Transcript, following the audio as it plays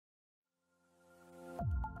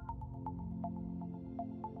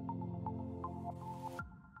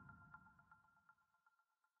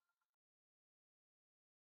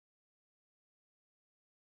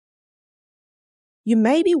You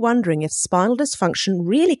may be wondering if spinal dysfunction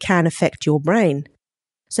really can affect your brain.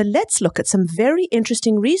 So let's look at some very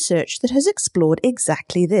interesting research that has explored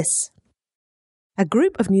exactly this. A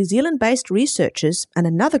group of New Zealand-based researchers and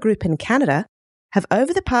another group in Canada have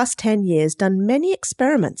over the past 10 years done many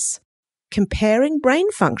experiments comparing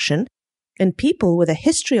brain function in people with a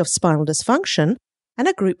history of spinal dysfunction and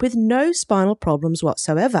a group with no spinal problems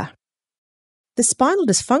whatsoever. The spinal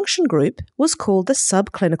dysfunction group was called the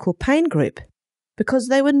subclinical pain group because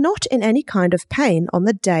they were not in any kind of pain on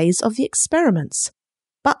the days of the experiments,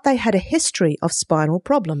 but they had a history of spinal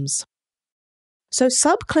problems. So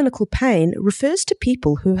subclinical pain refers to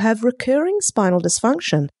people who have recurring spinal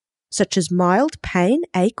dysfunction, such as mild pain,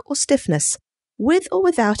 ache, or stiffness, with or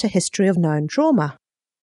without a history of known trauma.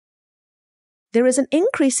 There is an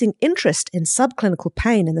increasing interest in subclinical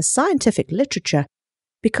pain in the scientific literature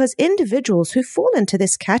because individuals who fall into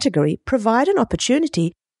this category provide an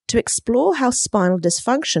opportunity to explore how spinal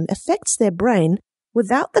dysfunction affects their brain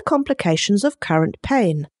without the complications of current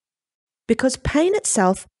pain, because pain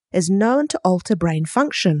itself is known to alter brain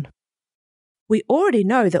function. We already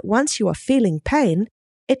know that once you are feeling pain,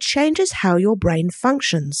 it changes how your brain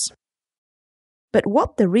functions. But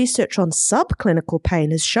what the research on subclinical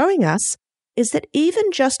pain is showing us is that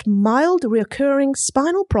even just mild recurring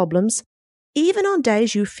spinal problems, even on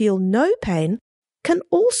days you feel no pain, can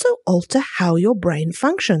also alter how your brain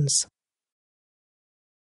functions.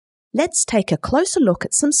 Let's take a closer look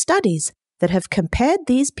at some studies that have compared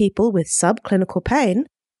these people with subclinical pain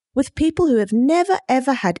with people who have never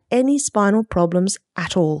ever had any spinal problems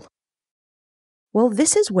at all. Well,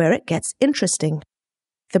 this is where it gets interesting.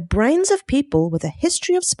 The brains of people with a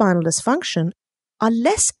history of spinal dysfunction are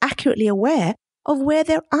less accurately aware of where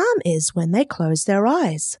their arm is when they close their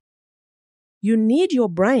eyes. You need your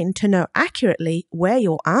brain to know accurately where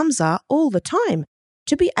your arms are all the time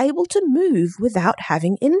to be able to move without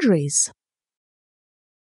having injuries.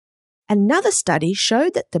 Another study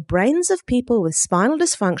showed that the brains of people with spinal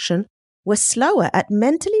dysfunction were slower at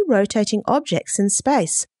mentally rotating objects in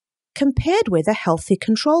space compared with a healthy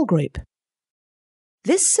control group.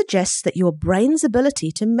 This suggests that your brain's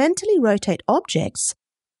ability to mentally rotate objects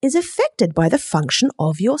is affected by the function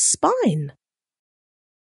of your spine.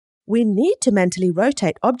 We need to mentally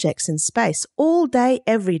rotate objects in space all day,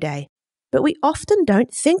 every day, but we often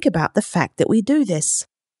don't think about the fact that we do this.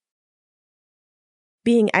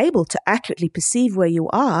 Being able to accurately perceive where you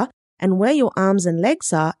are and where your arms and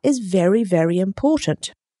legs are is very, very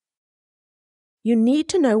important. You need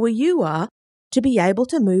to know where you are to be able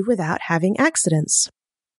to move without having accidents.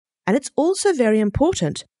 And it's also very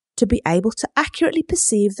important to be able to accurately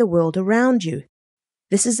perceive the world around you.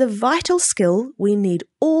 This is a vital skill we need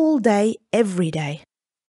all day, every day.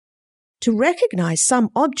 To recognize some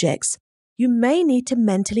objects, you may need to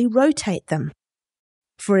mentally rotate them.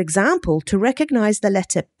 For example, to recognize the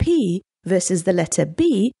letter P versus the letter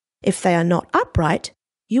B, if they are not upright,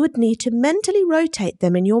 you would need to mentally rotate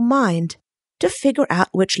them in your mind to figure out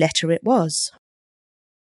which letter it was.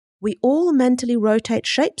 We all mentally rotate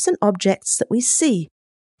shapes and objects that we see,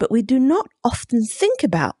 but we do not often think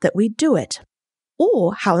about that we do it,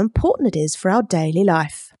 or how important it is for our daily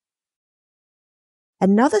life.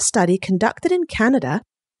 Another study conducted in Canada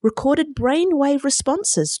recorded brainwave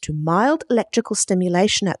responses to mild electrical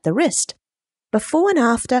stimulation at the wrist before and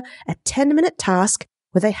after a 10-minute task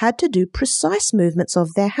where they had to do precise movements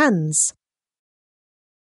of their hands.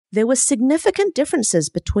 There were significant differences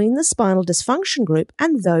between the spinal dysfunction group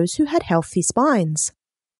and those who had healthy spines,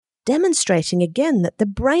 demonstrating again that the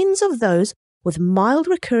brains of those with mild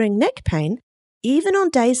recurring neck pain, even on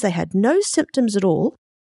days they had no symptoms at all,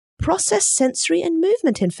 processed sensory and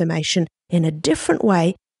movement information in a different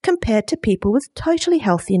way compared to people with totally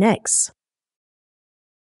healthy necks.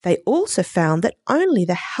 They also found that only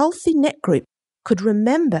the healthy neck group could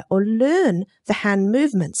remember or learn the hand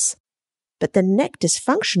movements, but the neck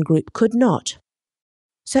dysfunction group could not.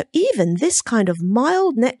 So even this kind of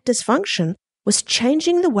mild neck dysfunction was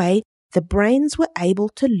changing the way the brains were able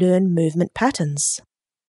to learn movement patterns.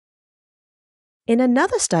 In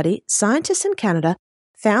another study, scientists in Canada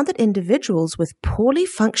found that individuals with poorly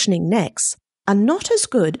functioning necks are not as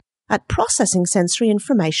good at processing sensory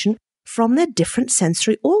information from their different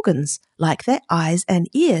sensory organs, like their eyes and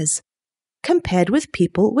ears, compared with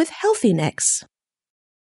people with healthy necks.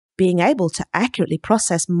 Being able to accurately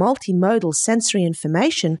process multimodal sensory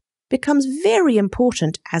information becomes very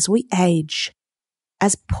important as we age,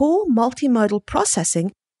 as poor multimodal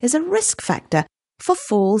processing is a risk factor for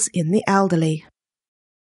falls in the elderly.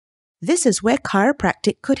 This is where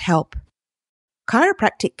chiropractic could help.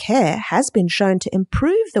 Chiropractic care has been shown to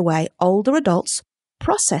improve the way older adults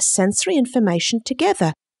process sensory information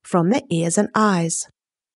together from their ears and eyes.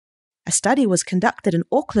 A study was conducted in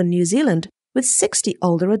Auckland, New Zealand, with 60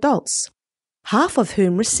 older adults, half of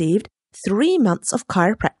whom received 3 months of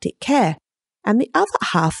chiropractic care, and the other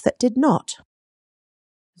half that did not.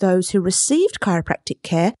 Those who received chiropractic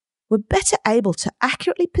care were better able to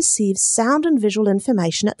accurately perceive sound and visual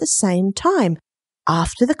information at the same time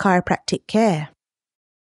after the chiropractic care.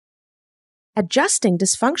 Adjusting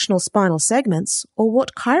dysfunctional spinal segments, or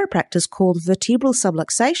what chiropractors call vertebral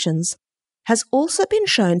subluxations, has also been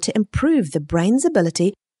shown to improve the brain's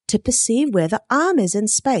ability to perceive where the arm is in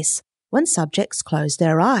space when subjects close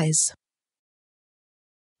their eyes.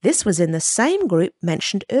 This was in the same group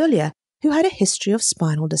mentioned earlier who had a history of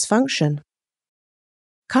spinal dysfunction.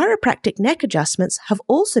 Chiropractic neck adjustments have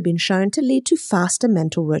also been shown to lead to faster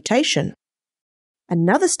mental rotation.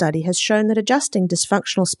 Another study has shown that adjusting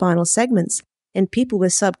dysfunctional spinal segments in people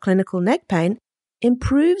with subclinical neck pain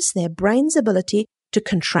improves their brain's ability to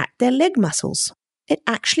contract their leg muscles. It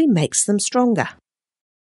actually makes them stronger.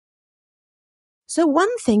 So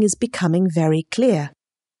one thing is becoming very clear.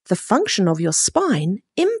 The function of your spine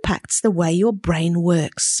impacts the way your brain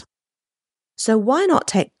works. So why not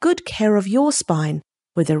take good care of your spine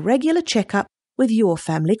with a regular checkup with your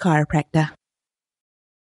family chiropractor?